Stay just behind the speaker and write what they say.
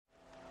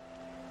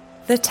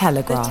The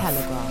Telegraph.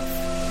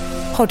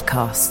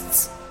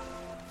 Podcasts.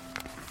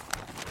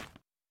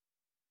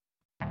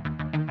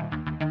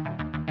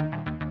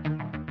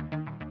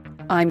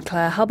 I'm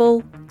Claire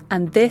Hubble,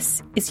 and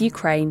this is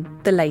Ukraine,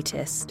 the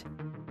latest.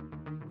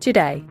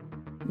 Today,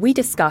 we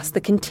discuss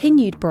the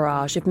continued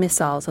barrage of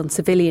missiles on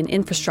civilian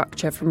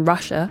infrastructure from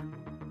Russia,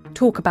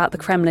 talk about the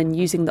Kremlin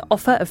using the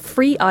offer of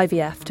free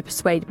IVF to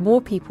persuade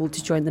more people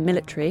to join the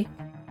military,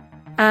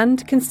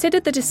 and consider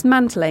the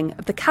dismantling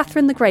of the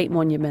Catherine the Great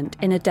monument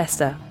in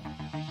Odesa.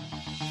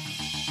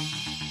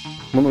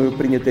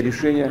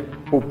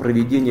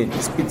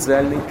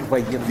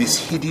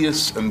 This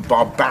hideous and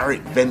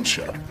barbaric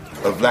venture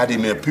of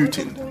Vladimir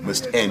Putin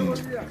must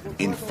end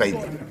in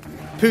failure.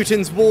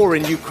 Putin's war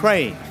in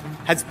Ukraine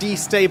has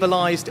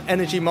destabilized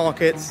energy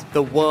markets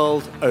the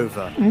world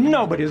over.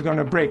 Nobody's going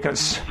to break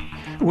us.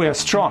 We're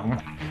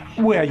strong.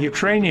 We're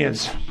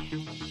Ukrainians.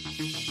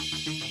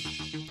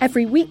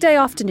 Every weekday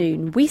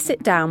afternoon, we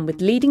sit down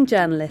with leading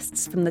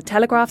journalists from the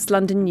Telegraph's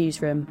London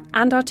newsroom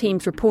and our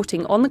teams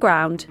reporting on the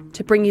ground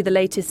to bring you the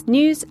latest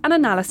news and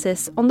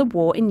analysis on the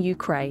war in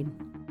Ukraine.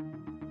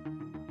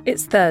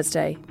 It's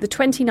Thursday, the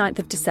 29th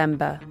of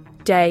December,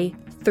 day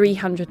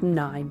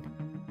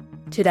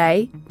 309.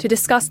 Today, to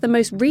discuss the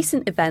most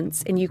recent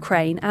events in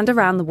Ukraine and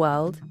around the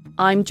world,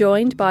 I'm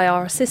joined by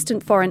our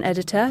assistant foreign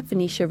editor,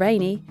 Venetia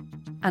Rainey,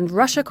 and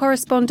Russia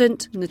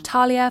correspondent,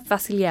 Natalia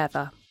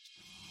Vasilyeva.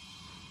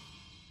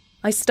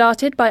 I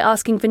started by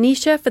asking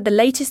Venetia for the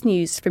latest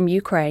news from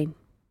Ukraine.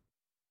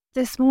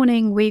 This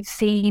morning, we've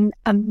seen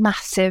a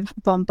massive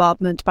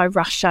bombardment by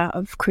Russia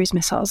of cruise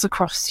missiles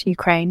across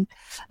Ukraine.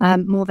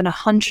 More than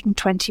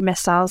 120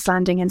 missiles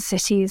landing in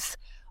cities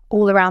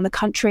all around the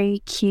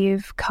country.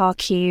 Kyiv,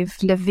 Kharkiv,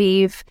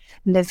 Lviv.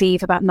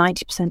 Lviv, about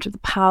 90% of the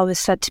power is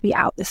said to be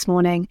out this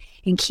morning.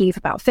 In Kyiv,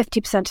 about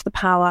 50% of the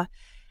power.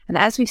 And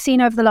as we've seen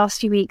over the last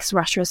few weeks,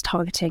 Russia is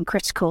targeting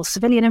critical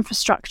civilian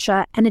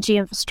infrastructure, energy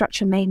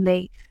infrastructure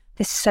mainly.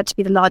 This is said to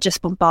be the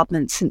largest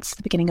bombardment since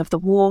the beginning of the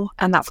war,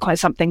 and that's quite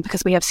something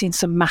because we have seen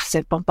some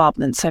massive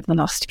bombardments over the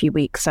last few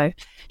weeks. So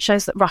it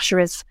shows that Russia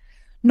is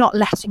not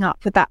letting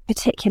up with that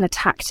particular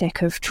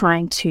tactic of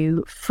trying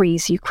to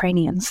freeze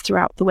Ukrainians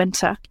throughout the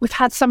winter. We've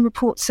had some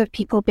reports of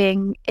people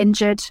being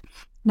injured,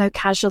 no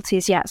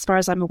casualties yet as far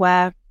as I'm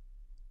aware.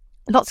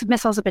 Lots of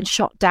missiles have been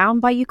shot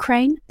down by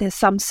Ukraine. There's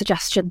some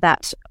suggestion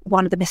that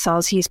one of the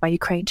missiles used by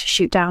Ukraine to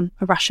shoot down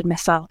a Russian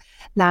missile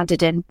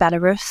landed in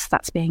Belarus.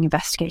 That's being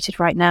investigated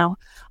right now.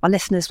 Our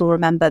listeners will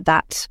remember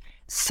that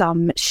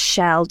some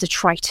shell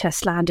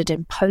detritus landed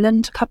in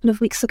Poland a couple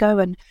of weeks ago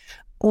and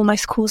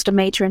almost caused a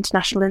major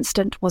international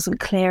incident. Wasn't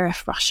clear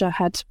if Russia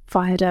had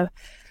fired a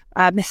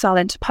missile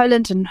into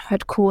Poland and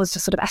had caused a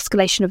sort of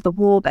escalation of the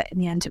war, but in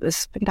the end it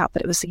was figured out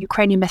that it was a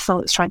Ukrainian missile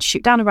that was trying to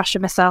shoot down a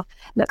Russian missile.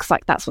 Looks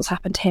like that's what's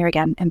happened here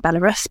again in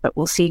Belarus, but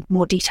we'll see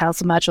more details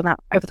emerge on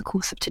that over the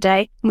course of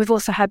today. And we've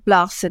also had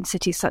blasts in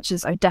cities such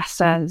as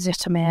Odesa,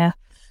 Zhytomyr.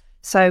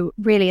 So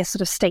really a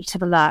sort of state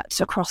of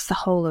alert across the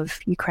whole of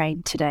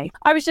Ukraine today.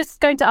 I was just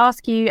going to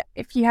ask you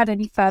if you had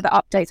any further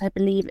updates, I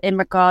believe, in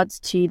regards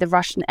to the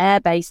Russian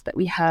airbase that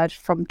we heard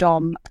from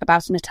Dom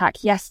about an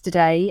attack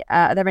yesterday.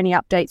 Are there any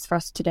updates for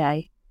us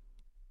today?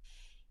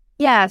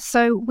 Yeah,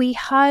 so we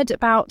heard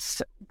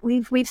about,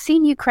 we've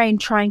seen Ukraine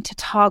trying to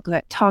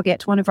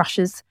target one of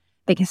Russia's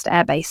biggest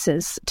air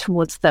bases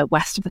towards the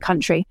west of the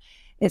country.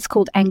 It's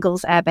called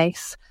Engels Air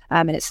Base,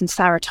 and it's in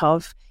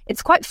Saratov.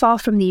 It's quite far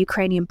from the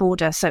Ukrainian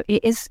border, so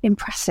it is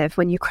impressive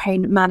when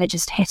Ukraine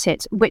manages to hit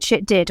it, which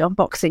it did on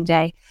Boxing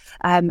Day,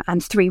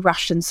 and 3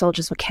 Russian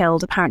soldiers were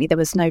killed. Apparently there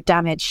was no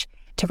damage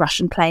to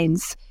Russian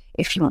planes,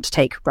 if you want to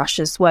take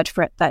Russia's word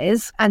for it, that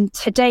is. And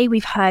today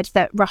we've heard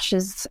that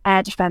Russia's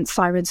air defense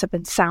sirens have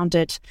been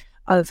sounded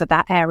over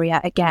that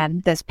area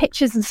again. There's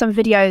pictures and some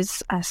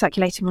videos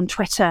circulating on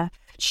Twitter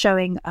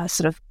showing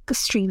sort of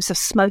streams of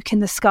smoke in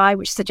the sky,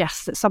 which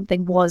suggests that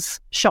something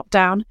was shot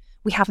down.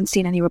 We haven't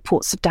seen any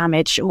reports of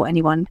damage or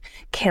anyone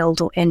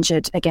killed or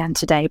injured again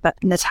today,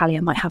 but Natalia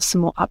might have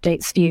some more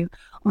updates for you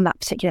on that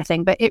particular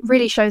thing. But it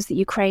really shows that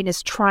Ukraine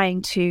is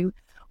trying to,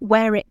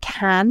 where it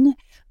can,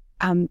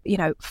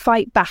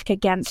 fight back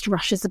against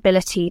Russia's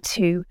ability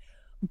to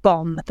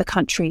bomb the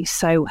country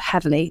so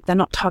heavily. They're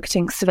not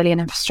targeting civilian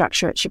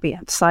infrastructure, it should be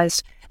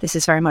emphasised. This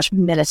is very much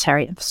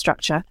military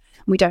infrastructure.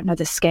 We don't know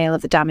the scale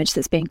of the damage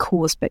that's being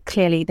caused, but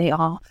clearly they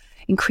are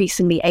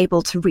increasingly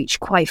able to reach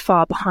quite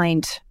far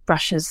behind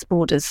Russia's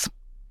borders.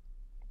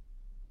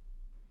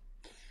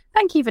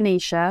 Thank you,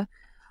 Venetia.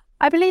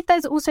 I believe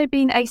there's also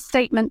been a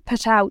statement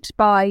put out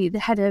by the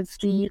head of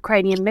the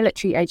Ukrainian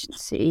military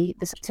agency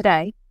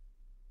today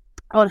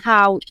on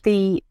how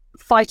the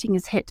fighting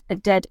has hit a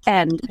dead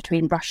end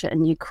between Russia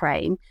and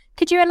Ukraine.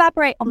 Could you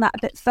elaborate on that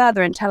a bit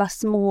further and tell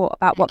us more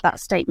about what that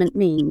statement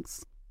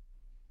means?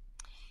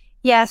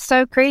 Yeah,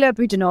 so Kirill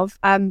Budanov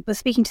was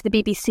speaking to the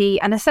BBC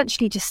and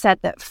essentially just said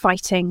that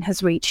fighting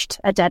has reached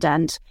a dead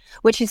end,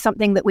 which is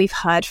something that we've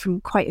heard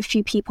from quite a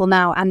few people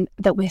now and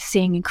that we're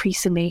seeing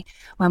increasingly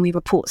when we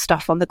report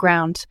stuff on the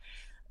ground.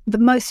 The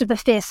most of the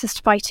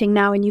fiercest fighting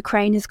now in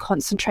Ukraine is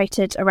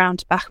concentrated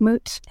around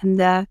Bakhmut in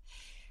the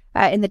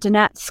in the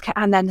Donetsk,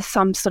 and then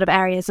some sort of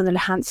areas in the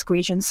Luhansk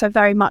region. So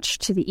very much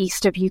to the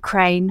east of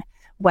Ukraine,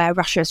 where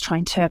Russia is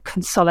trying to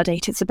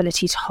consolidate its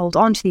ability to hold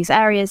on to these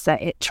areas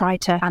that it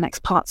tried to annex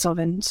parts of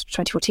in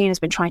 2014, has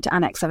been trying to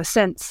annex ever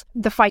since.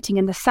 The fighting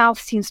in the south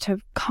seems to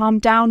have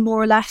calmed down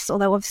more or less,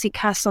 although obviously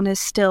Kherson is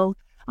still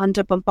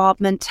under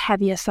bombardment,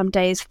 heavier some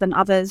days than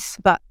others.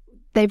 But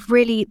they've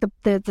really,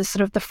 the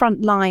sort of the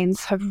front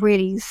lines have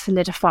really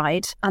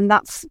solidified. And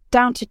that's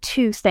down to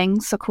two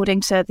things,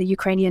 according to the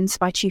Ukrainian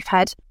spy chief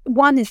head.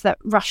 One is that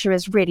Russia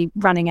is really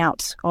running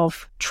out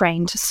of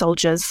trained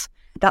soldiers.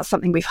 That's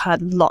something we've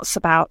heard lots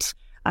about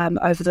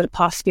over the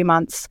past few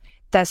months.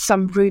 There's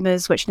some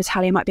rumours, which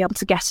Natalia might be able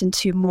to get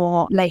into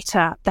more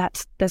later,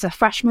 that there's a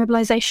fresh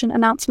mobilisation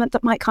announcement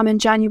that might come in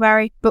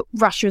January. But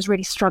Russia is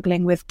really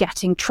struggling with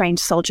getting trained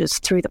soldiers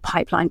through the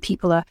pipeline.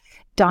 People are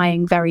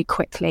dying very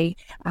quickly,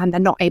 and they're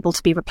not able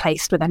to be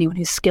replaced with anyone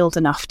who's skilled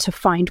enough to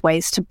find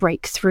ways to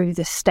break through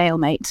this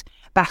stalemate.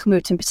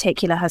 Bakhmut in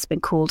particular has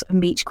been called a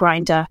meat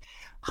grinder.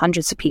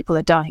 Hundreds of people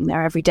are dying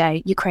there every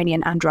day,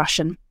 Ukrainian and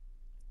Russian.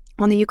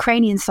 On the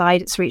Ukrainian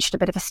side, it's reached a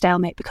bit of a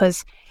stalemate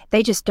because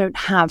they just don't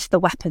have the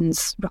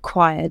weapons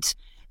required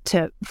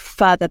to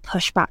further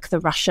push back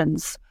the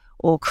Russians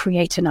or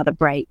create another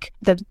break.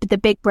 The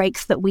big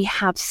breaks that we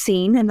have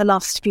seen in the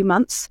last few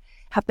months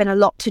have been a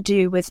lot to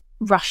do with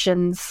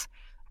Russians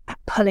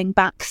pulling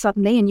back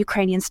suddenly and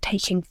Ukrainians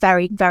taking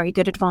very, very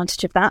good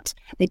advantage of that.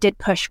 They did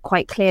push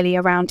quite clearly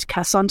around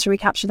Kherson to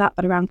recapture that,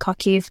 but around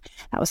Kharkiv,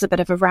 that was a bit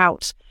of a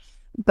rout.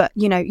 But,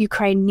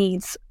 Ukraine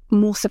needs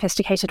more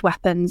sophisticated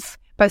weapons,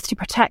 both to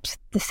protect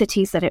the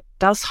cities that it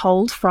does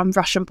hold from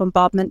Russian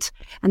bombardment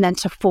and then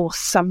to force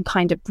some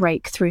kind of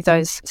break through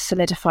those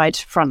solidified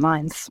front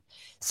lines.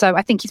 So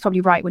I think he's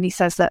probably right when he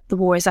says that the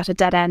war is at a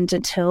dead end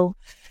until,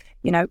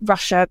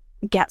 Russia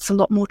gets a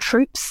lot more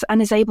troops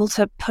and is able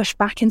to push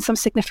back in some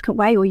significant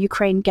way, or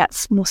Ukraine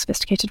gets more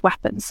sophisticated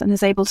weapons and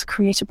is able to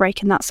create a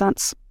break in that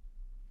sense.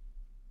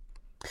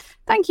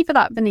 Thank you for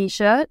that,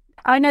 Venetia.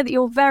 I know that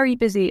you're very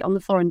busy on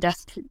the foreign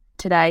desk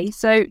today.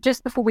 So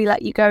just before we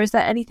let you go, is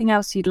there anything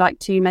else you'd like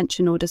to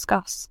mention or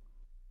discuss?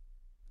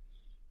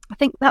 I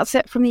think that's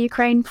it from the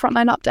Ukraine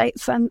frontline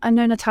updates. And I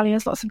know Natalia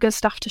has lots of good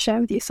stuff to share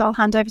with you, so I'll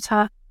hand over to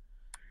her.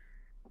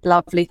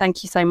 Lovely.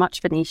 Thank you so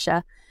much,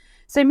 Venetia.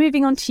 So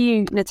moving on to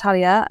you,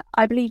 Natalia,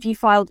 I believe you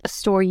filed a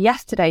story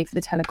yesterday for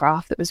The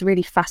Telegraph that was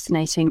really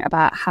fascinating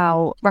about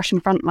how Russian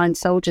frontline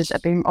soldiers are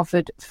being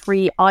offered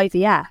free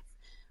IVF.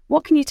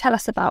 What can you tell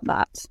us about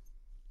that?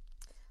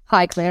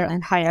 Hi, Claire,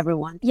 and hi,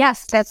 everyone.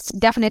 Yes, that's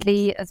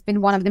definitely it's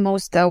been one of the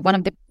most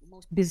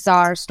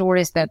bizarre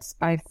stories that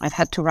I've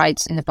had to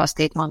write in the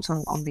past 8 months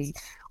on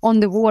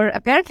the war.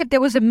 Apparently, there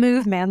was a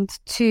movement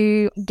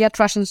to get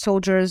Russian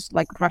soldiers,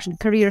 like Russian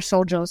career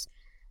soldiers,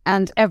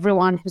 and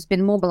everyone who's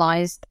been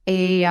mobilized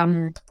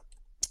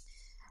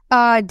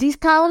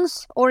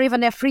discounts or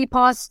even a free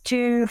pass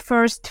to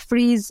first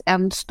freeze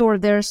and store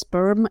their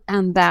sperm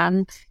and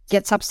then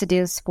get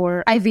subsidies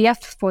for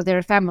IVF for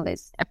their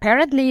families.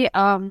 Apparently,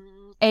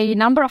 a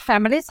number of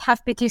families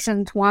have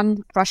petitioned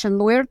one Russian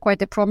lawyer,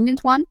 quite a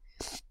prominent one,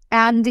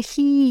 and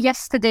he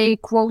yesterday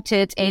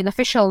quoted an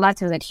official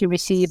letter that he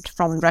received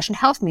from the Russian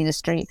Health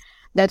Ministry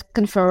that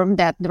confirmed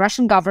that the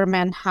Russian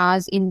government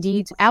has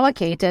indeed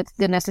allocated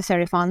the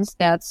necessary funds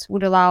that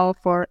would allow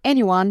for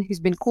anyone who's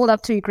been called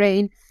up to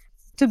Ukraine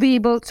to be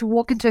able to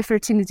walk into a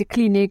fertility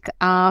clinic,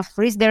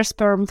 freeze their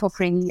sperm for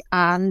free,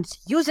 and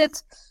use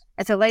it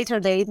at a later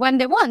date when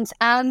they want.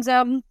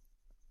 And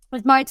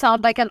it might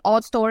sound like an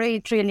odd story,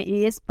 it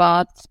really is,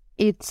 but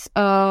it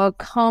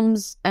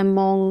comes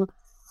among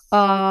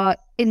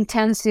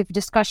intensive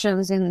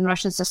discussions in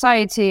Russian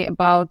society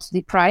about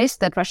the price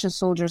that Russian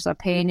soldiers are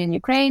paying in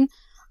Ukraine.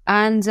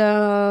 And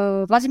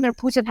Vladimir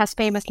Putin has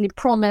famously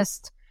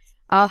promised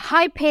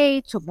high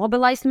pay to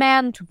mobilized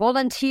men, to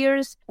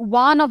volunteers.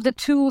 One of the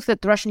tools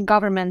that the Russian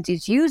government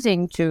is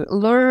using to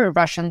lure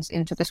Russians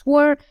into this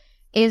war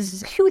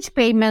is huge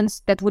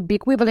payments that would be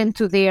equivalent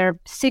to their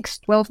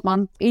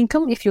 6-12-month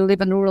income if you live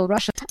in rural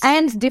Russia,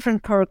 and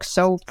different perks.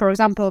 So, for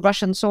example,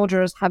 Russian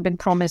soldiers have been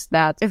promised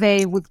that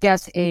they would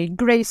get a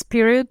grace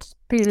period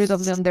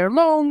of their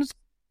loans,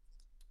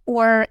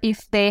 or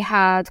if they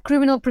had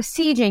criminal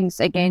proceedings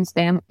against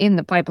them in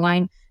the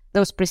pipeline,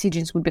 those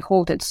proceedings would be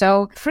halted.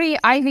 So, free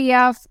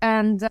IVF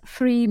and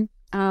free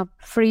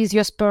freeze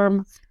your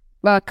sperm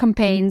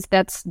campaigns,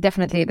 that's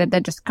definitely,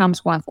 that just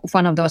comes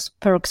one of those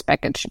perks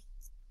package.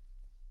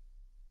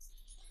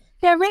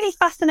 Yeah, really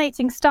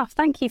fascinating stuff.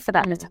 Thank you for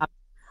that, Natalia.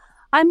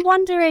 I'm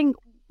wondering,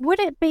 would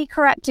it be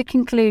correct to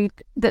conclude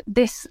that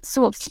this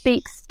sort of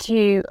speaks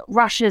to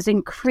Russia's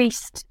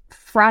increased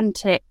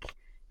frantic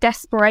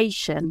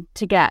desperation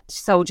to get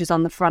soldiers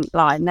on the front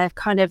line? They're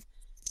kind of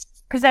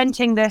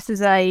presenting this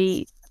as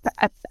a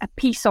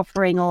peace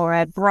offering or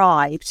a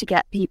bribe to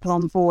get people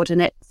on board, and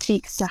it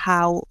speaks to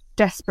how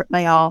desperate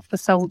they are for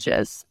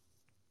soldiers.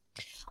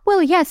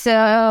 Well, yes,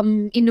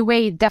 in a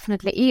way it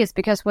definitely is,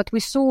 because what we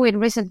saw in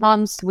recent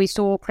months, we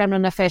saw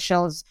Kremlin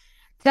officials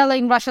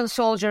telling Russian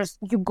soldiers,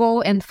 you go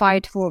and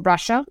fight for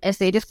Russia, as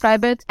they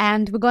describe it,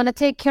 and we're going to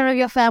take care of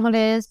your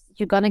families.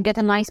 You're going to get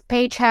a nice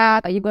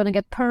paycheck. You're going to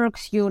get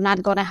perks. You're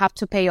not going to have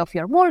to pay off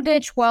your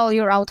mortgage while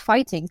you're out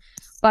fighting.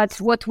 But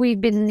what we've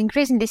been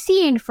increasingly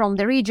seeing from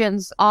the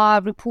regions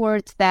are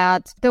reports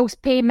that those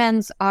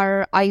payments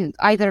are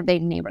either they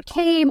never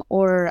came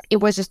or it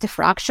was just a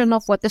fraction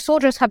of what the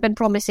soldiers have been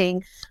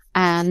promising.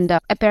 And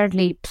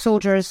apparently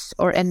soldiers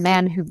and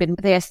men who've been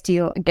there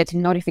still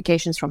getting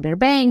notifications from their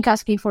bank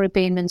asking for a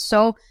payment.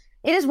 So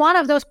it is one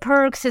of those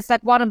perks. It's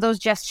like one of those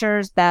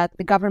gestures that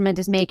the government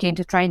is making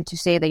to trying to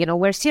say that,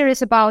 we're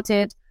serious about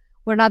it.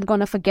 We're not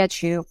going to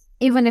forget you,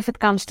 even if it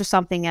comes to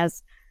something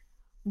as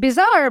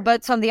bizarre,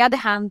 but on the other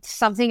hand,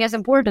 something as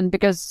important,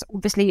 because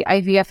obviously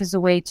IVF is a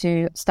way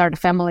to start a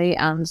family,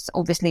 and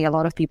obviously a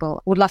lot of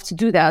people would love to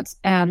do that.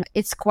 And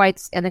it's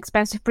quite an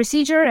expensive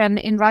procedure. And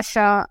in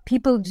Russia,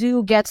 people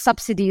do get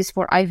subsidies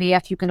for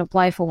IVF. You can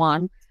apply for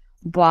one,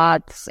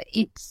 but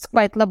it's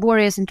quite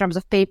laborious in terms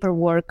of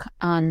paperwork.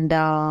 And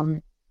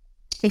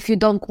if you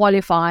don't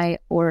qualify,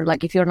 or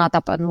if you're not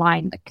up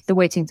online, the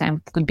waiting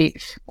time could be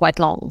quite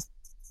long.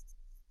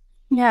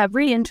 Yeah,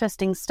 really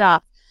interesting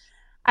stuff.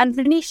 And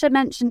Venetia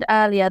mentioned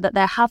earlier that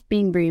there have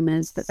been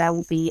rumours that there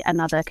will be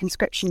another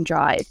conscription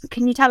drive.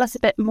 Can you tell us a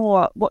bit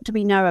more? What do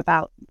we know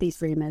about these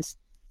rumours?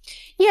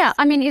 Yeah,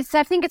 I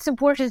think it's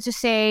important to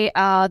say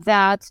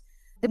that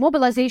the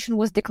mobilization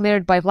was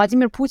declared by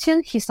Vladimir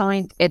Putin. He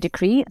signed a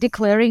decree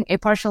declaring a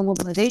partial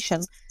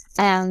mobilization.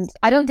 And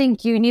I don't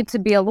think you need to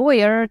be a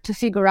lawyer to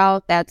figure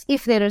out that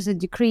if there is a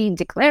decree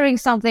declaring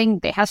something,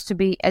 there has to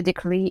be a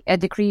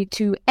decree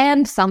to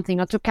end something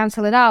or to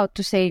cancel it out,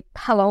 to say,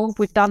 hello,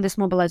 we've done this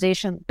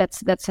mobilization.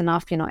 That's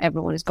enough.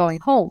 Everyone is going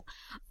home.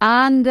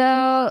 And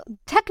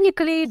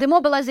technically, the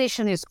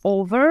mobilization is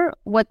over.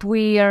 What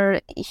we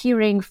are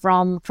hearing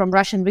from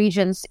Russian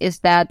regions is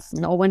that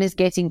no one is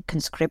getting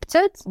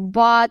conscripted,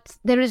 but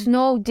there is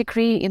no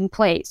decree in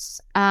place.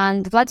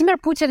 And Vladimir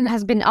Putin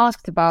has been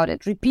asked about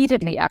it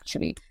repeatedly,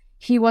 actually.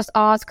 He was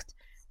asked,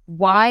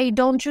 why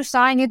don't you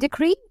sign a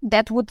decree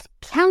that would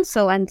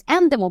cancel and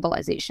end the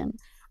mobilization?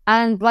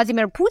 And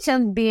Vladimir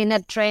Putin, being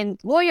a trained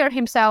lawyer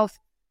himself,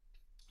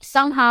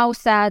 somehow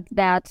said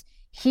that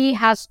he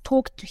has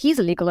talked to his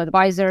legal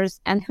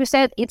advisors and who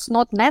said it's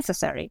not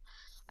necessary.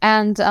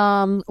 And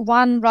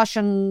one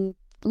Russian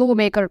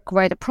lawmaker,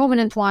 quite a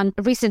prominent one,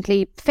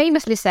 recently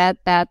famously said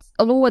that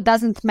a law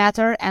doesn't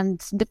matter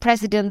and the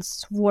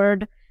president's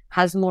word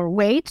has more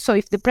weight. So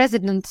if the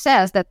president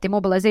says that the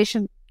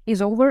mobilization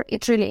is over,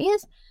 it really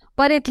is.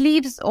 But it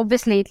leaves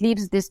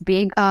this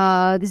big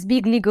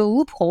legal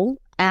loophole.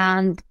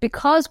 And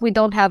because we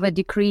don't have a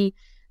decree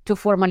to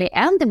formally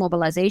end the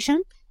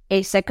mobilization,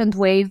 a second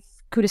wave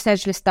could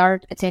essentially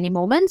start at any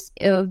moment.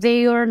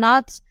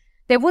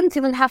 They wouldn't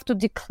even have to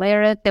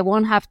declare it. They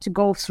won't have to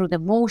go through the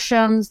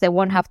motions. They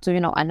won't have to,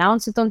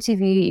 announce it on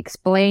TV,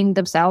 explain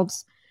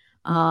themselves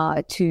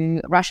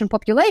to Russian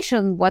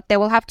population. What they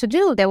will have to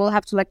do, they will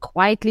have to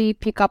quietly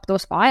pick up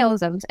those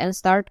files and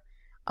start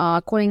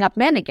calling up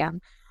men again.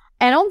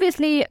 And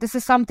obviously, this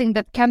is something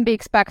that can be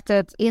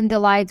expected in the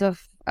light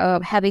of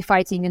heavy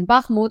fighting in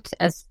Bakhmut,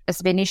 as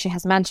Venetia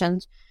has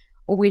mentioned,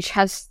 which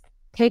has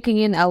taking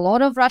in a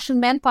lot of Russian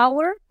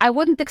manpower. I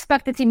wouldn't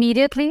expect it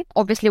immediately.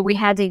 Obviously, we're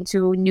heading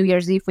to New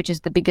Year's Eve, which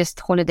is the biggest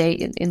holiday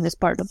in this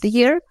part of the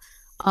year.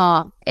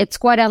 It's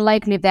quite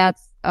unlikely that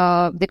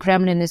the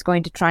Kremlin is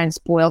going to try and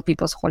spoil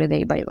people's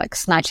holiday by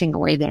snatching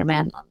away their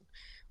men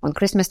on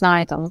Christmas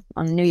night, on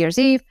New Year's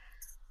Eve.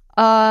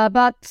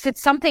 But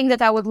it's something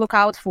that I would look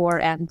out for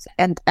and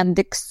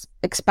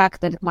expect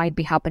that it might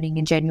be happening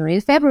in January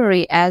and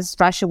February, as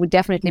Russia would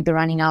definitely be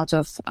running out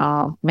of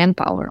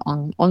manpower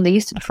on the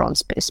Eastern Front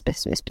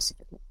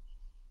specifically.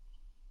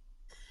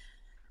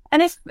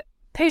 And if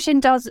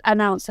Putin does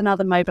announce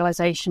another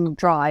mobilization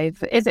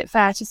drive, is it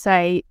fair to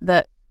say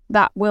that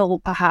will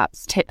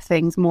perhaps tip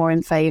things more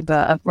in favor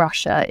of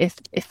Russia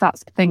if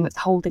that's the thing that's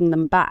holding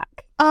them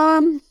back?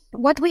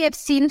 What we have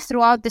seen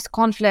throughout this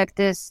conflict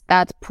is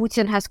that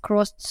Putin has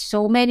crossed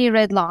so many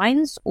red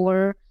lines,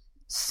 or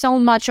so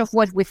much of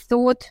what we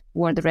thought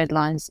were the red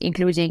lines,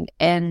 including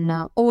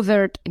an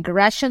overt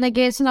aggression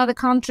against another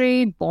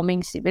country,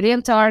 bombing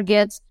civilian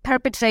targets,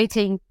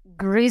 perpetrating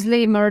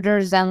grisly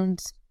murders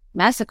and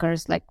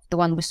massacres like the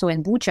one we saw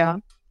in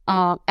Bucha,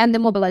 and the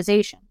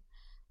mobilization.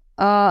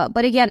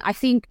 But again, I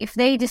think if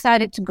they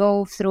decided to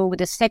go through with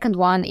the second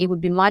one, it would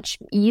be much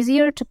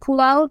easier to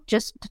pull off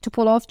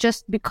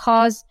just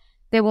because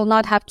they will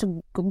not have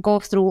to go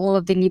through all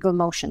of the legal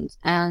motions.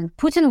 And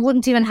Putin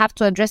wouldn't even have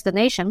to address the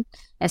nation,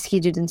 as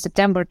he did in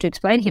September, to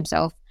explain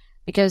himself,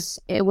 because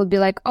it would be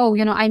like,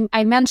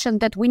 I mentioned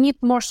that we need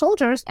more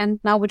soldiers,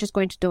 and now we're just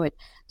going to do it.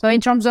 So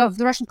in terms of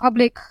the Russian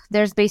public,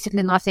 there's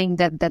basically nothing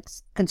that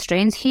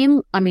constrains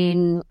him.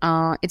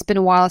 It's been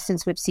a while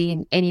since we've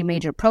seen any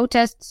major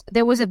protests.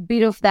 There was a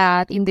bit of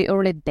that in the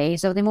early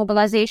days of the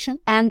mobilization.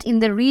 And in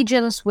the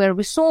regions where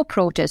we saw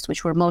protests,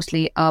 which were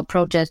mostly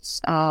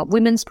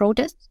women's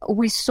protests,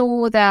 we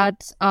saw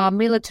that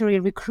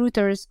military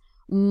recruiters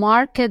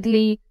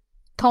markedly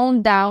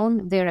toned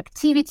down their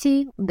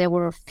activity. There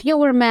were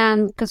fewer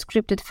men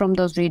conscripted from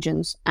those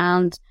regions.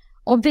 And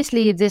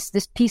Obviously, this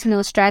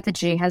piecemeal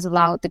strategy has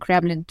allowed the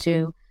Kremlin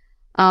to,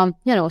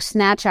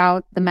 snatch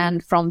out the men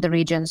from the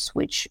regions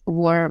which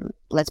were,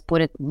 let's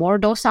put it, more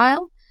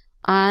docile,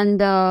 and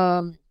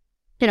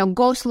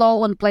go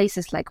slow on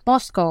places like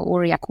Moscow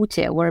or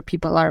Yakutia, where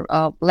people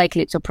are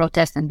likely to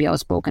protest and be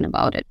outspoken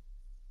about it.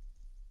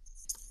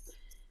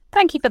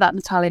 Thank you for that,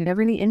 Natalia.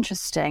 Really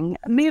interesting.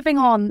 Moving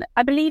on,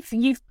 I believe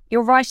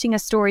you're writing a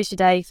story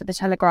today for The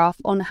Telegraph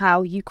on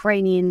how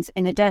Ukrainians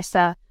in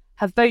Odesa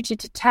have voted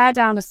to tear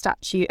down a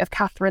statue of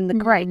Catherine the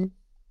Great.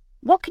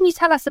 What can you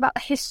tell us about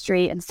the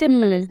history and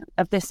symbolism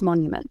of this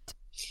monument?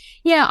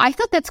 Yeah, I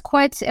thought that's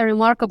quite a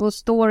remarkable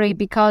story,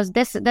 because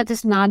that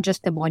is not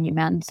just a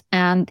monument,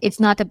 and it's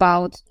not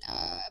about,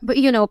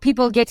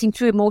 people getting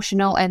too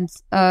emotional and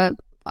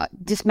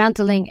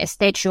dismantling a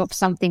statue of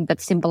something that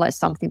symbolizes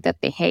something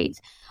that they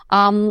hate.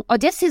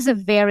 Odessa is a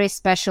very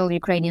special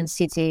Ukrainian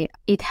city.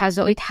 It has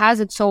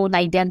its own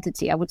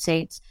identity. I would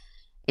say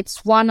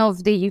it's one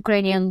of the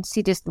Ukrainian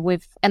cities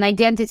with an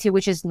identity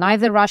which is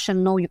neither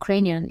Russian nor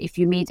Ukrainian. If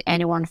you meet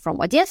anyone from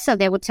Odessa,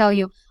 they would tell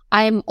you,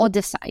 I'm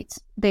Odessite.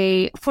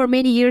 For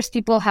many years,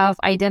 people have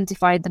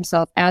identified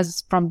themselves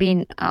as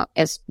being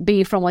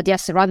from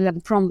Odessa rather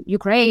than from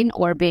Ukraine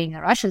or being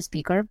a Russian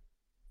speaker.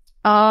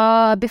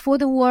 Before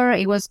the war,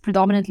 it was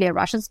predominantly a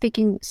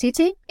Russian-speaking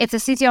city. It's a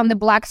city on the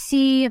Black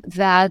Sea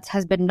that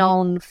has been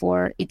known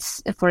for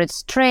its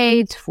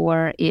trade,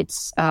 for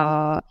its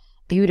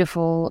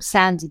beautiful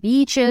sandy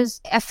beaches.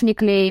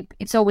 Ethnically,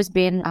 it's always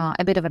been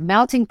a bit of a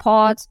melting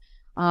pot.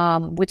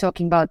 We're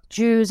talking about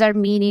Jews,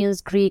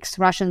 Armenians, Greeks,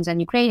 Russians,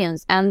 and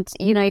Ukrainians. And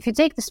if you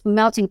take this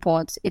melting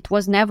pot, it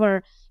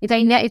never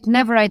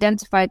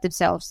identified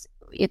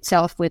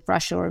itself with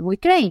Russia or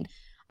Ukraine.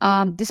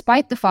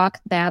 Despite the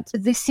fact that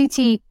the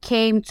city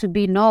came to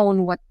be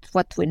known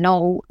what we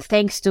know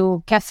thanks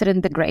to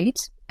Catherine the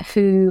Great,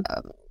 who,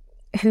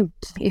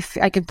 if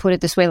I can put it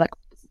this way,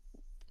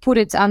 put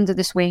it under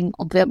the swing.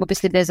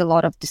 Obviously, there's a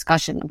lot of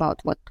discussion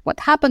about what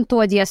happened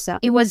to Odessa.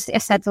 It was a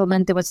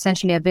settlement. It was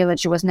essentially a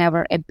village. It was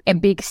never a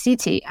big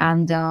city.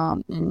 And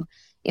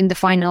in the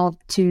final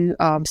 2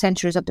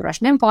 centuries of the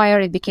Russian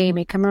Empire, it became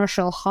a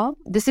commercial hub.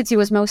 The city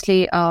was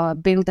mostly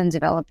built and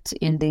developed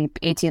in the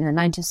 18th and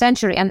 19th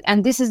century.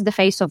 And this is the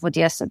face of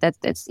Odessa.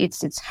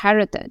 It's its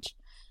heritage.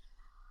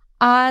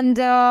 And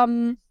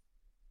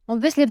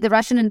obviously, the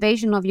Russian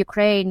invasion of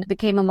Ukraine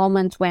became a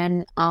moment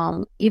when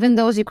even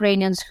those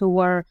Ukrainians who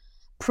were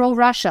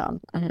pro-Russia,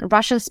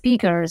 Russian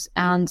speakers,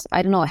 and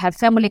had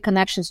family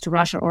connections to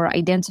Russia or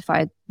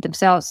identified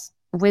themselves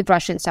with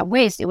Russia in some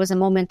ways, it was a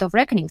moment of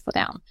reckoning for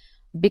them.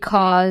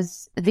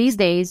 Because these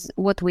days,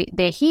 what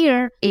they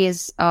hear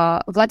is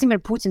Vladimir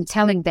Putin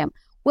telling them,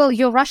 well,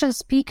 you're Russian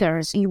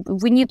speakers,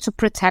 we need to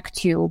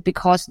protect you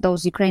because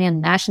those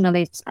Ukrainian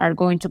nationalists are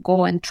going to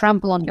go and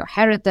trample on your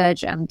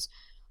heritage and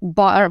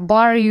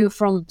bar you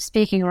from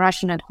speaking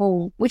Russian at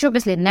home, which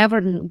obviously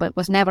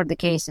was never the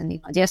case, and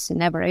in Odessa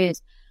never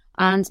is.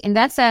 And in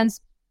that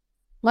sense,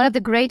 one of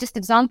the greatest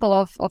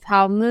examples of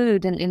how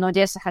mood in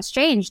Odessa has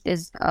changed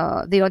is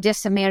the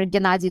Odessa mayor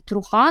Gennady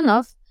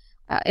Trukhanov,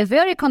 a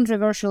very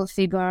controversial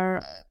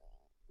figure,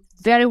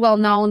 very well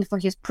known for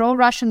his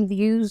pro-Russian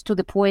views, to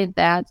the point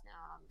that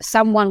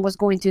someone was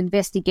going to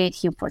investigate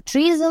him for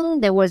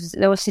treason. There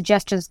were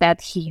suggestions that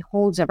he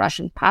holds a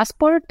Russian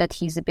passport, that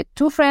he's a bit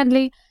too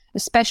friendly,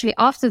 especially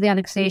after the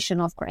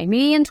annexation of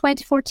Crimea in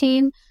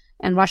 2014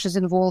 and Russia's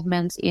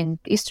involvement in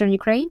eastern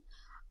Ukraine.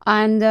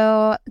 And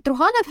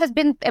Trukhanov has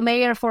been a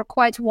mayor for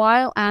quite a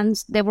while,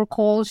 and there were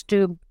calls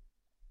to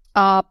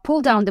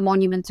pull down the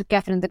monument to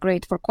Catherine the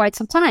Great for quite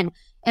some time.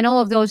 And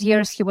all of those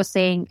years he was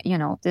saying,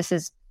 this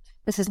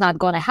is not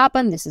going to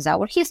happen. This is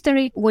our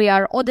history. We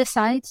are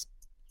Odessites.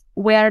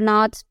 We are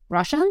not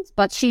Russians,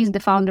 but she's the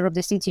founder of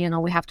the city.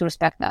 We have to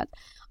respect that.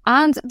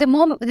 And the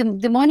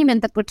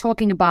monument that we're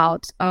talking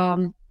about,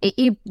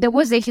 there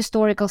was a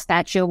historical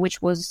statue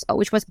which was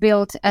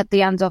built at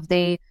the end of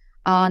the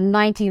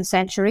 19th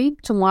century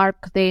to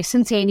mark the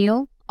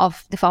centennial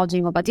of the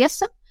founding of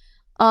Odessa.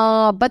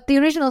 But the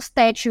original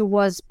statue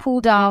was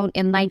pulled down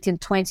in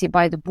 1920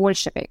 by the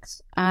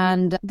Bolsheviks.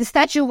 And the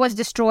statue was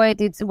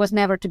destroyed. It was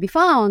never to be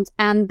found.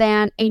 And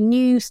then a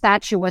new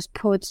statue was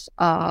put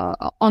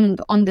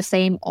on the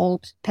same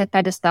old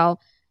pedestal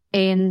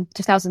in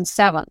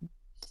 2007.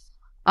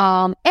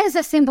 As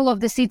a symbol of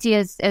the city,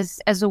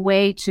 as a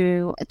way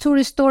to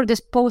restore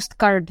this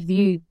postcard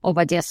view of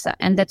Odessa.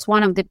 And that's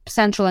one of the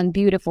central and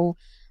beautiful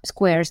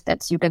squares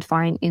that you can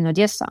find in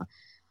Odessa.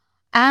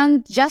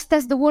 And just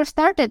as the war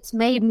started,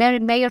 Mayor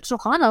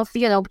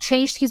Trukhanov,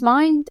 changed his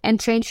mind and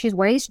changed his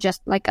ways,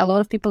 just like a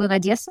lot of people in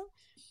Odessa.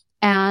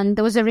 And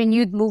there was a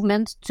renewed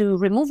movement to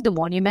remove the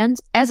monument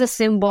as a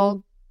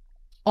symbol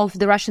of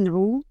the Russian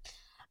rule,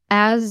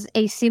 as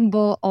a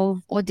symbol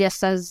of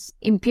Odessa's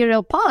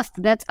imperial past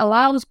that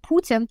allows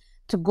Putin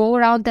to go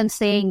around and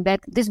saying that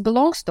this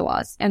belongs to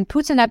us. And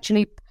Putin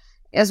actually,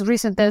 as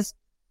recent as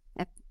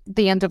at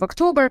the end of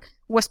October,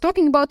 was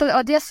talking about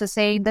Odessa,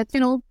 saying that,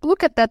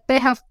 look at that, they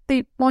have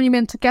the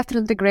monument to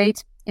Catherine the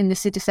Great in the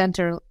city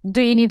center.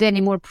 Do you need any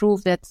more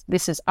proof that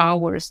this is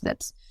ours,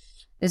 that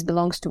this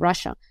belongs to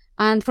Russia.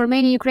 And for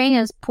many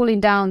Ukrainians,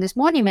 pulling down this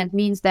monument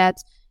means that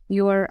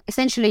you're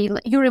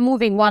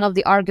removing one of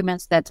the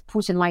arguments that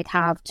Putin might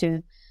have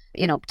to,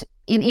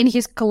 in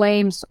his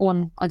claims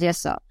on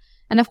Odesa.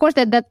 And of course,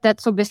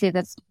 that's obviously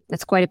that's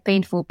quite a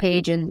painful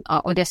page in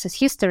Odesa's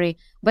history.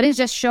 But it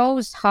just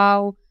shows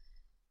how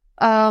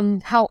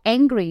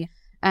angry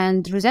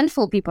and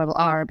resentful people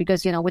are,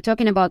 because we're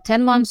talking about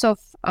 10 months of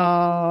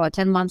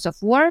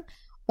war.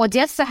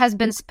 Odesa has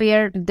been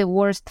spared the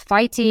worst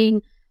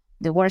fighting,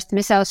 the worst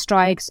missile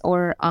strikes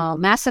or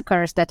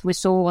massacres that we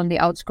saw on the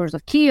outskirts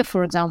of Kiev,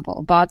 for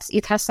example. But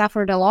it has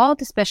suffered a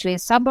lot, especially in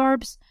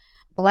suburbs.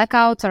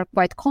 Blackouts are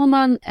quite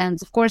common,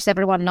 and of course,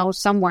 everyone knows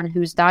someone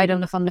who's died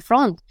on the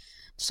front.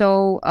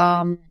 So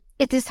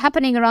it is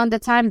happening around the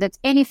time that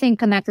anything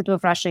connected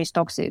with Russia is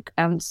toxic.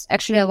 And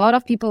actually, a lot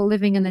of people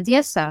living in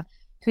Odesa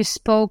who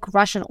spoke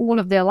Russian all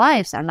of their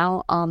lives are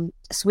now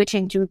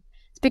switching to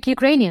speak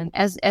Ukrainian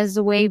as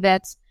a way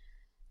that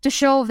to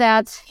show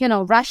that,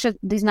 Russia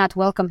is not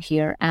welcome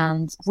here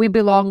and we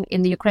belong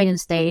in the Ukrainian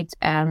state,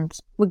 and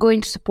we're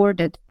going to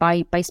support it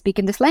by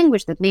speaking this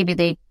language that maybe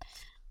they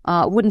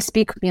wouldn't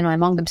speak,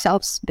 among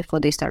themselves before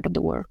they started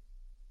the war.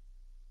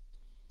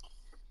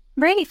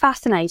 Really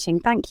fascinating.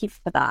 Thank you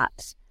for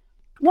that.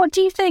 What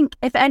do you think,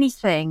 if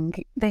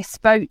anything, this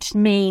vote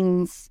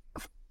means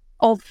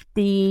of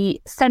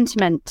the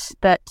sentiment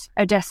that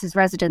Odesa's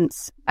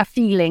residents are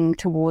feeling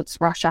towards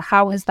Russia?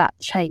 How has that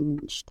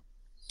changed?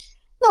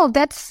 No,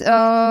 that's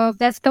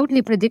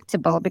totally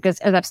predictable, because,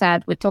 as I've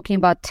said, we're talking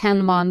about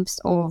 10 months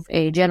of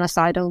a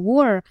genocidal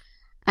war,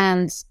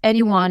 and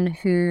anyone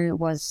who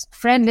was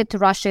friendly to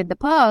Russia in the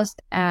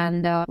past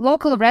and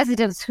local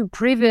residents who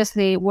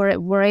previously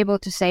were able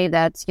to say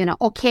that,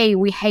 okay,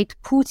 we hate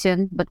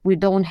Putin, but we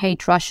don't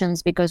hate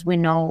Russians because we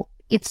know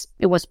it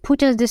was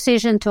Putin's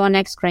decision to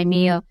annex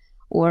Crimea,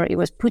 or it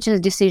was Putin's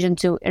decision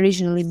to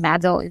originally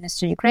meddle in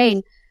Eastern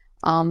Ukraine.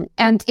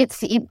 And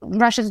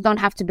Russians don't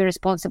have to be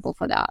responsible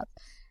for that.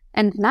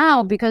 And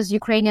now, because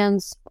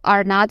Ukrainians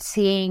are not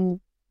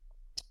seeing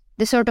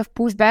the sort of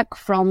pushback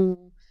from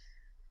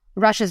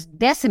Russia's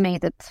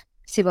decimated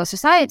civil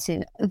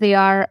society, they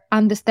are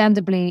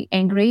understandably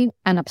angry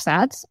and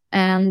upset,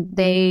 and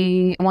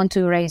they want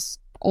to erase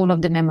all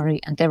of the memory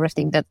and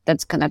everything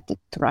that's connected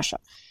to Russia,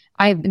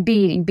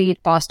 be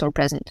it past or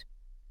present.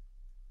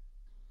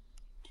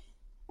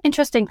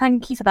 Interesting.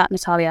 Thank you for that,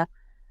 Natalia.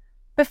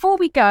 Before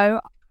we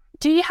go,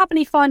 do you have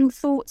any final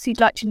thoughts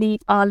you'd like to leave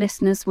our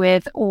listeners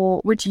with,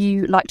 or would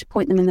you like to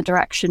point them in the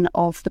direction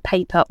of the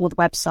paper or the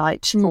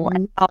website or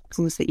any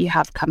articles that you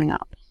have coming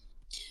up?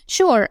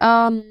 Sure.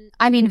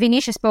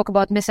 Vinisha spoke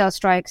about missile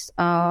strikes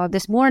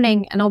this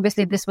morning, and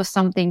obviously this was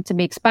something to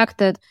be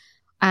expected.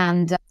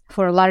 And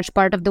for a large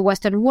part of the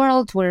Western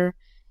world where,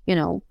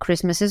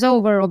 Christmas is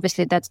over,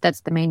 obviously that's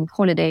the main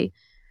holiday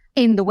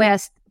in the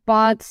West.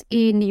 But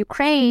in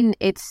Ukraine,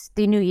 it's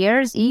the New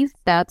Year's Eve.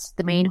 That's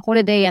the main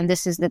holiday. And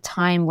this is the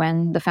time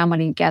when the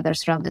family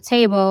gathers around the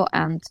table.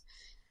 And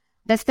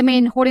that's the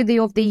main holiday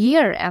of the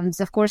year. And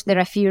of course, there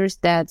are fears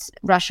that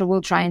Russia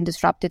will try and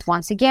disrupt it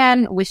once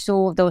again. We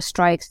saw those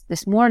strikes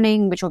this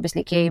morning, which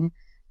obviously came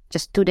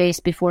just 2 days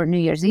before New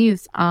Year's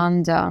Eve.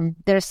 And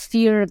there's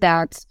fear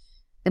that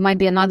there might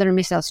be another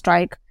missile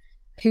strike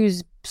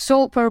whose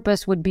sole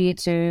purpose would be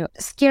to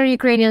scare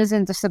Ukrainians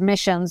into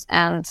submissions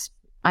and,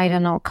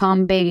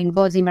 come begging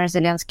Vladimir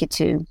Zelensky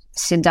to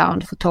sit down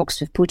for talks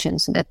with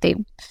Putin so that they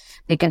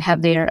can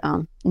have their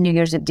New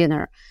Year's Eve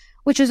dinner,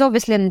 which is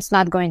obviously it's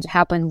not going to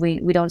happen.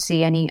 We don't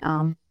see any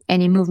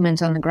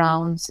movement on the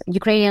ground.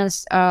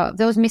 Ukrainians,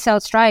 those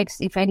missile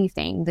strikes, if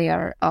anything, they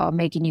are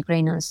making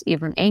Ukrainians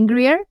even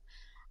angrier.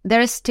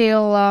 There is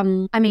still,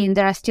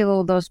 there are still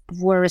all those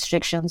war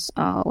restrictions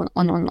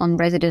on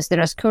residents.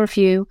 There is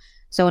curfew.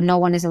 So no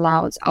one is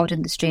allowed out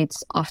in the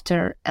streets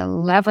after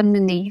 11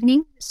 in the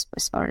evening,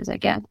 as far as I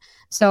get.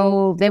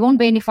 So there won't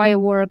be any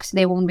fireworks.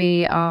 There won't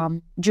be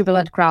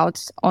jubilant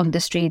crowds on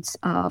the streets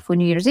for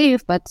New Year's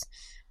Eve. But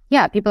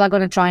yeah, people are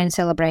going to try and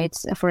celebrate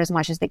for as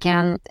much as they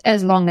can,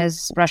 as long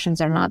as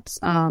Russians are not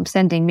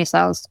sending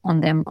missiles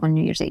on them on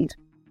New Year's Eve.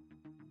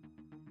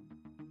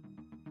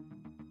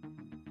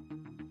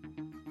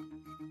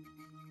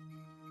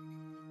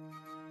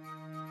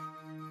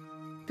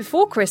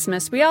 Before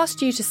Christmas, we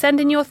asked you to send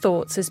in your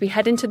thoughts as we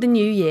head into the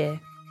new year.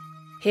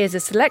 Here's a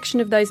selection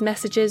of those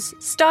messages,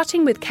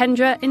 starting with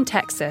Kendra in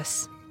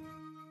Texas.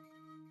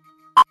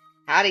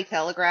 Howdy,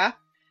 Telegraph.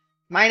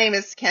 My name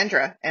is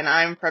Kendra, and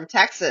I'm from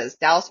Texas,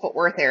 Dallas-Fort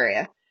Worth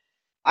area.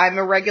 I'm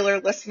a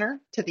regular listener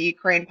to the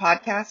Ukraine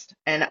podcast,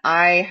 and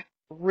I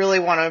really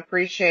want to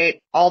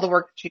appreciate all the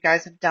work that you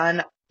guys have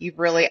done. You've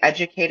really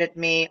educated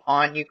me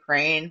on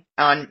Ukraine,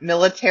 on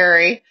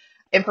military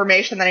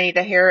information that I need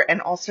to hear,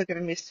 and also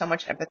given me so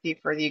much empathy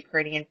for the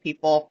Ukrainian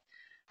people.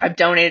 I've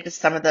donated to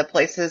some of the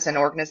places and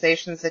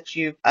organizations that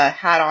you've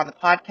had on the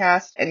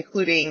podcast,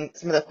 including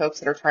some of the folks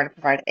that are trying to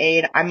provide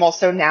aid. I'm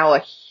also now a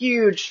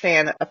huge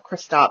fan of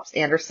Kristaps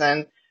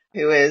Anderson,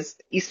 who is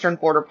Eastern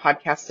Border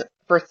Podcast.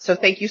 So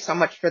thank you so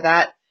much for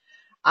that.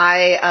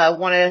 I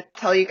want to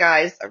tell you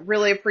guys, I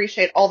really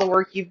appreciate all the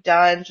work you've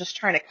done just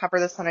trying to cover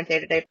this on a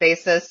day-to-day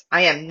basis.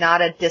 I am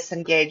not a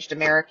disengaged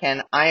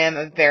American. I am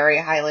a very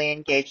highly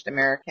engaged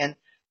American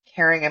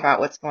caring about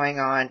what's going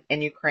on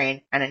in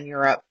Ukraine and in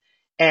Europe.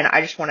 And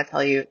I just want to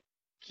tell you,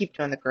 keep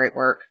doing the great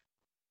work.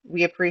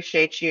 We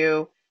appreciate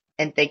you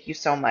and thank you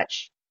so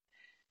much.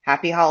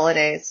 Happy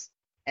holidays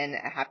and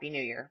a happy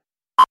new year.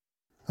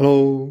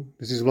 Hello,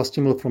 this is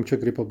Vlastimil from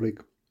Czech Republic.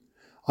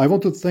 I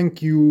want to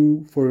thank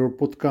you for your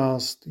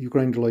podcast,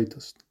 Ukraine the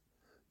Latest.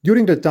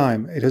 During that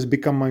time, it has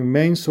become my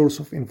main source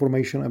of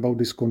information about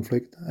this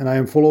conflict, and I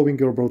am following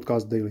your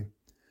broadcast daily.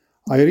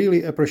 I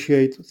really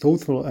appreciate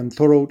thoughtful and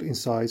thorough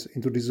insights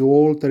into this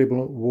whole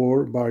terrible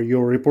war by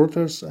your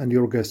reporters and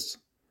your guests.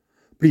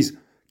 Please,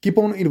 keep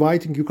on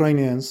inviting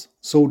Ukrainians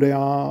so they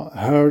are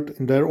heard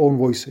in their own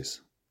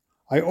voices.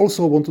 I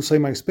also want to say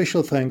my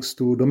special thanks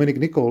to Dominic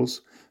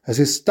Nichols, as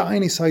his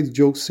tiny side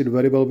jokes sit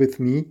very well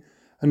with me,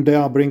 and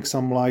they bring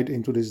some light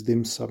into this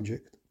dim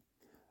subject.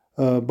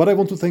 But I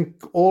want to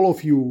thank all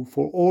of you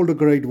for all the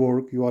great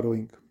work you are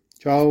doing.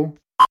 Ciao.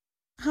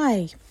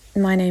 Hi,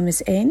 my name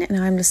is Anne and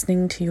I'm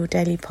listening to your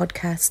daily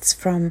podcasts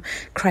from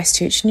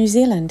Christchurch, New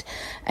Zealand.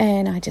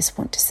 And I just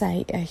want to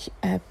say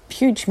a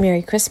huge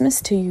Merry Christmas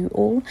to you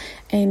all,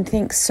 and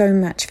thanks so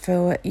much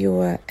for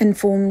your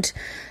informed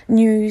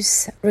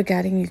news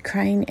regarding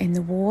Ukraine and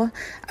the war.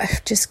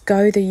 Just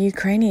go the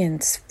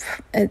Ukrainians.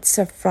 It's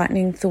a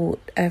frightening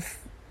thought if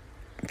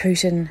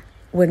Putin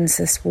wins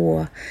this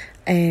war.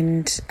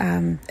 And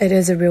it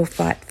is a real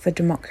fight for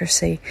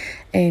democracy,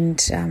 and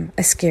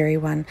a scary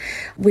one.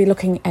 We're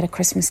looking at a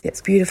Christmas that's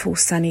beautiful,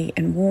 sunny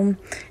and warm,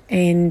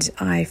 and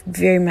I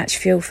very much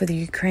feel for the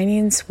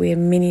Ukrainians, where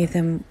many of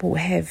them will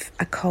have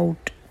a cold,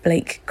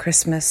 bleak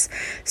Christmas.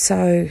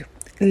 So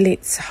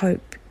let's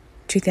hope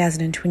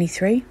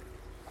 2023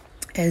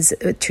 is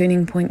a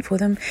turning point for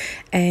them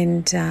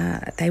and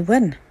they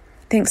win.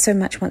 Thanks so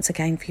much once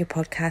again for your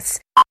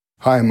podcast.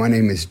 Hi, my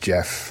name is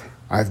Jeff.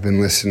 I've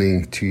been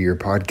listening to your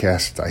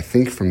podcast, I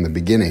think, from the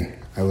beginning.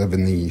 I live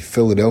in the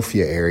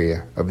Philadelphia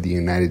area of the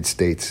United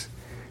States,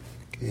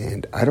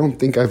 and I don't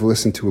think I've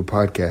listened to a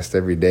podcast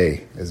every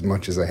day as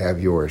much as I have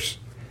yours.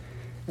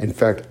 In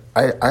fact,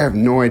 I have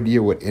no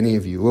idea what any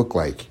of you look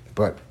like,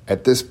 but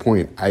at this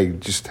point, I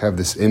just have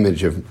this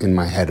image in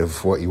my head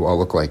of what you all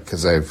look like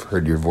because I've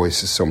heard your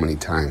voices so many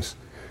times.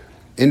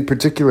 In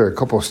particular, a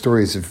couple of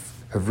stories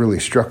have really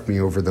struck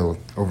me over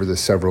the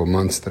several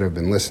months that I've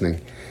been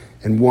listening.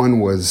 And one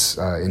was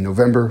in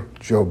November,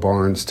 Joe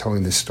Barnes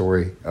telling the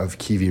story of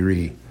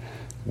Kiviri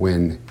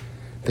when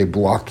they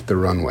blocked the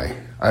runway.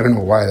 I don't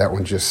know why that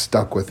one just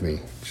stuck with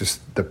me.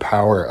 Just the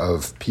power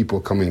of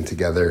people coming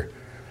together.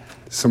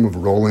 Some of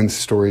Roland's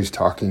stories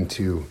talking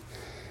to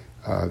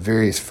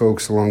various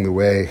folks along the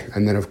way.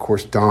 And then, of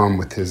course, Dom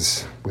with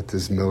his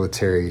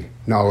military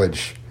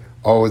knowledge,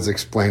 always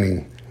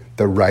explaining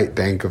the right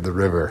bank of the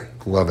river.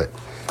 Love it.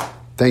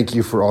 Thank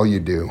you for all you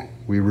do.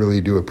 We really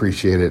do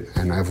appreciate it,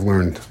 and I've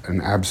learned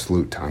an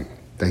absolute ton.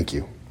 Thank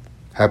you.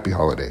 Happy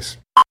holidays.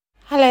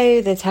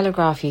 Hello, The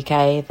Telegraph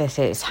UK. This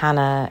is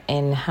Hannah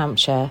in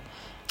Hampshire.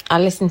 I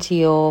listen to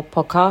your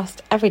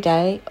podcast every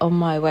day on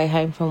my way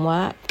home from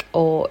work,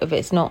 or if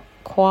it's not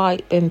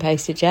quite been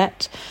posted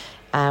yet,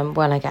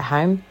 when I get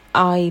home.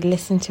 I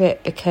listen to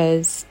it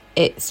because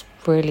it's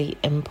really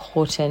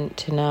important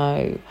to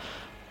know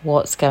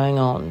what's going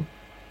on.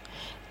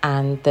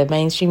 And the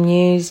mainstream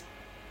news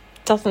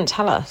doesn't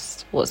tell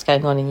us what's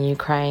going on in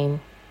Ukraine.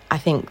 I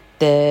think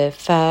the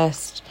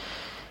first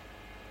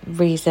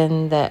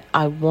reason that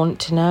I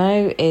want to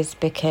know is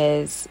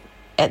because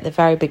at the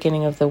very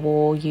beginning of the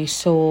war, you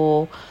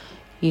saw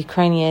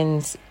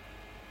Ukrainians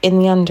in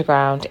the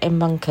underground, in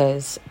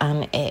bunkers,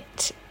 and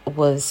it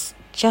was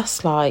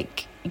just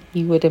like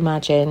you would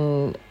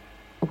imagine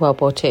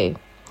World War II.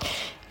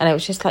 And it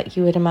was just like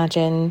you would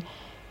imagine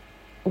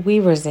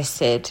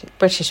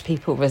British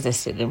people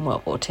resisted in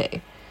World War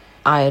II.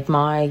 I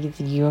admire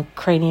the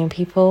Ukrainian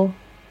people.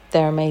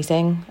 They're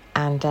amazing.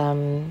 And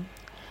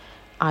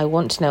I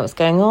want to know what's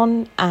going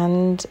on.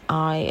 And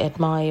I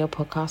admire your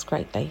podcast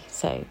greatly.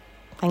 So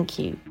thank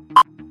you.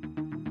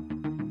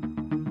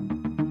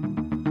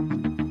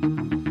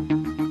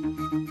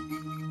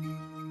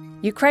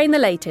 Ukraine the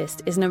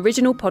Latest is an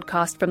original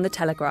podcast from The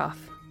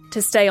Telegraph.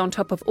 To stay on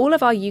top of all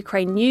of our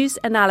Ukraine news,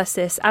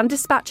 analysis and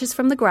dispatches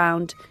from the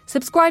ground,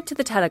 subscribe to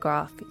The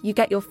Telegraph. You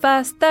get your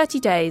first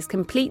 30 days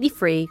completely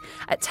free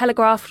at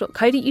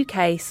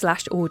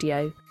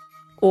telegraph.co.uk/audio.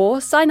 Or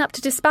sign up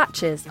to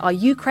Dispatches, our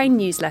Ukraine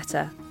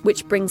newsletter,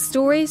 which brings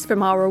stories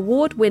from our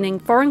award-winning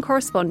foreign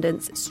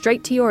correspondents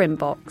straight to your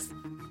inbox.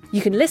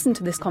 You can listen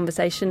to this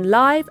conversation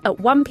live at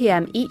 1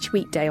 p.m. each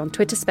weekday on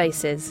Twitter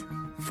Spaces.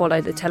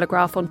 Follow The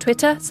Telegraph on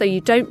Twitter so you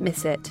don't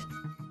miss it.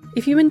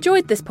 If you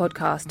enjoyed this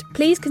podcast,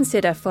 please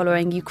consider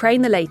following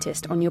Ukraine the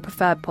Latest on your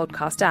preferred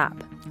podcast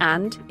app.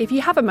 And if you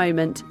have a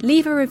moment,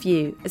 leave a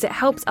review as it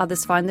helps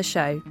others find the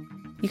show.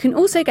 You can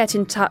also get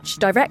in touch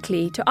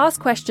directly to ask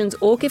questions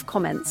or give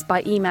comments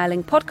by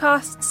emailing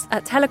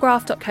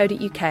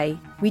podcasts@telegraph.co.uk.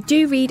 We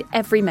do read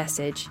every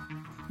message.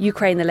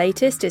 Ukraine the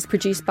Latest is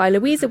produced by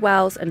Louisa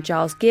Wells and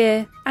Giles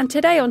Gear, and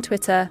today on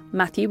Twitter,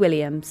 Matthew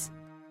Williams.